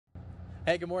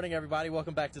Hey, good morning, everybody.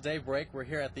 Welcome back to Daybreak. We're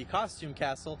here at the Costume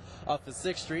Castle off of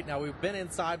 6th Street. Now, we've been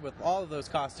inside with all of those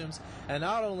costumes, and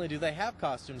not only do they have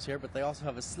costumes here, but they also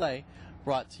have a sleigh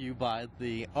brought to you by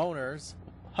the owner's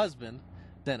husband,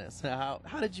 Dennis. How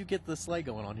did you get the sleigh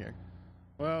going on here?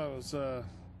 Well, it was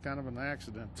kind of an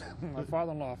accident. My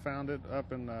father-in-law found it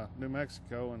up in New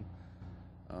Mexico,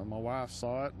 and my wife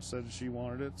saw it and said she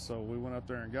wanted it, so we went up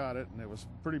there and got it, and it was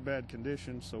pretty bad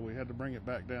condition, so we had to bring it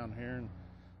back down here and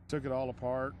took it all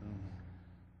apart and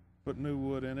put new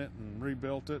wood in it and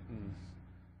rebuilt it, and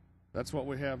that's what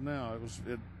we have now. It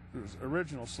was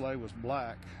original sleigh was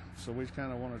black, so we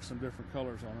kind of wanted some different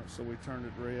colors on it, so we turned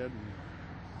it red and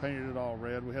painted it all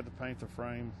red. We had to paint the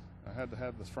frame. I had to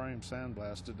have the frame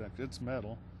sandblasted. It's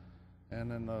metal, and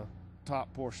then the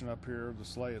top portion up here, the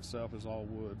sleigh itself, is all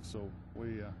wood. So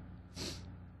we.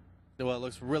 Well, it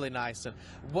looks really nice. And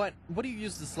what do you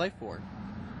use the sleigh for?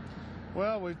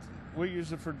 Well, we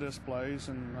use it for displays,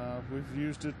 and we've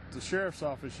used it. The sheriff's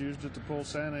office used it to pull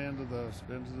Santa into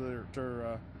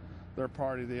their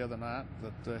party the other night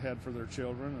that they had for their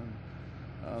children,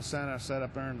 and Santa sat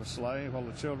up there in the sleigh while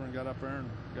the children got up there and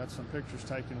got some pictures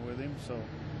taken with him.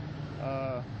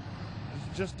 So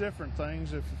just different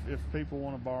things. If people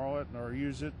want to borrow it or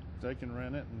use it, they can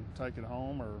rent it and take it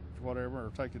home or whatever,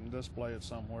 or take it and display it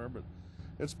somewhere. But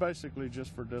it's basically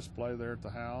just for display there at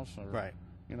the house, or right.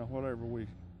 Whatever we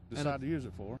decide to use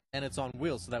it for. And it's on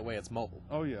wheels, so that way it's mobile.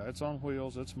 Oh yeah, it's on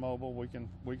wheels. It's mobile. We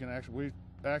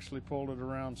actually pulled it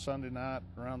around Sunday night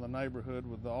around the neighborhood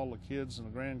with all the kids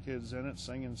and the grandkids in it,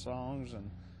 singing songs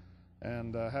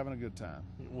and having a good time.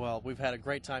 Well, we've had a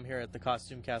great time here at the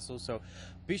Costume Castle, so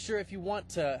be sure, if you want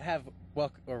to have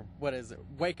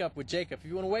Wake Up with Jacob, if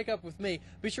you want to wake up with me,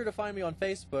 be sure to find me on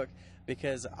Facebook,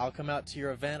 because I'll come out to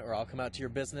your event or I'll come out to your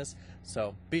business.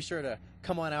 So be sure to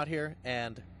come on out here,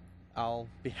 and I'll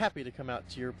be happy to come out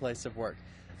to your place of work.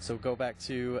 So go back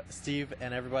to Steve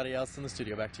and everybody else in the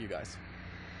studio. Back to you guys.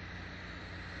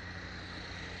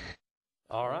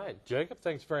 All right, Jacob,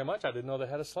 thanks very much. I didn't know they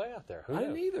had a sleigh out there. Who I knew?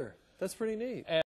 didn't either. That's pretty neat.